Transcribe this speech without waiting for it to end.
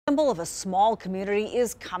symbol of a small community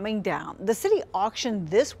is coming down. The city auctioned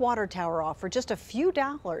this water tower off for just a few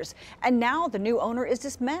dollars, and now the new owner is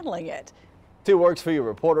dismantling it. 2 Works for You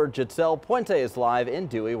reporter Giselle Puente is live in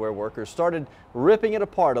Dewey, where workers started ripping it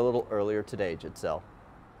apart a little earlier today. Giselle.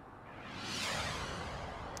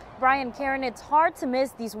 Brian, Karen, it's hard to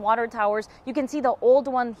miss these water towers. You can see the old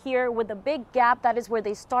one here with a big gap. That is where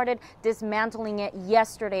they started dismantling it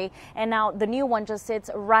yesterday. And now the new one just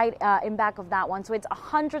sits right in back of that one. So it's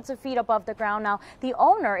hundreds of feet above the ground now. The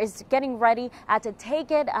owner is getting ready to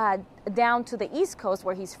take it down to the East Coast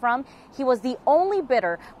where he's from. He was the only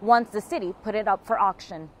bidder once the city put it up for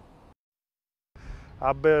auction.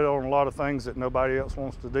 I bet on a lot of things that nobody else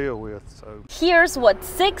wants to deal with. So here's what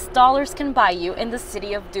 $6 can buy you in the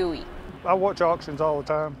city of Dewey. I watch auctions all the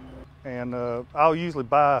time, and I'll usually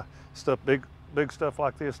buy stuff, big stuff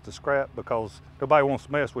like this to scrap because nobody wants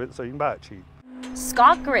to mess with it, so you can buy it cheap.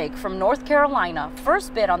 Scott Grigg from North Carolina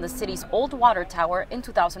first bid on the city's old water tower in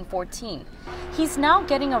 2014. He's now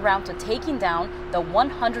getting around to taking down the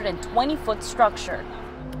 120-foot structure.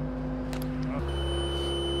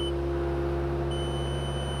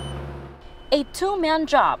 A 2-man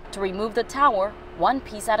job to remove the tower, one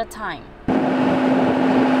piece at a time.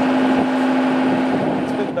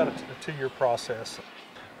 It's been about a 2-year process.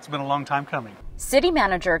 It's been a long time coming. City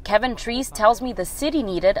manager Kevin Trees tells me the city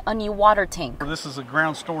needed a new water tank. This is a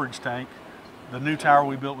ground storage tank. The new tower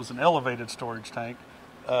we built was an elevated storage tank.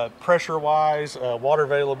 Pressure-wise, water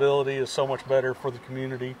availability is so much better for the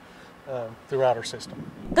community throughout our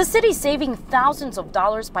system. The city's saving thousands of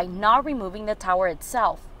dollars by not removing the tower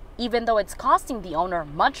itself, even though it's costing the owner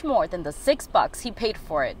much more than the $6 he paid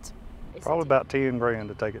for it. Probably about 10 grand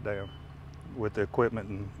to take it down with the equipment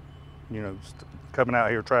and, you know, coming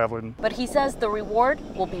out here traveling. But he says the reward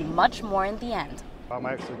will be much more in the end. I'm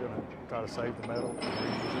actually going to try to save the metal and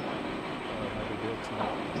reuse it. Maybe build some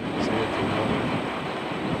sheds and whatever.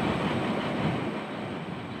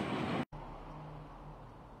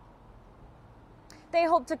 They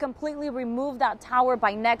hope to completely remove that tower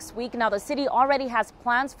by next week. Now, the city already has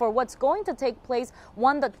plans for what's going to take place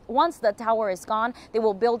once the tower is gone. They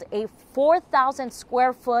will build a 4,000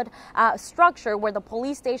 square foot structure where the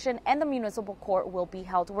police station and the municipal court will be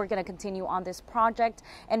held. We're going to continue on this project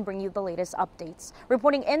and bring you the latest updates.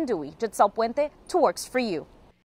 Reporting in Dewey, Giselle Puente, 2 Works for You.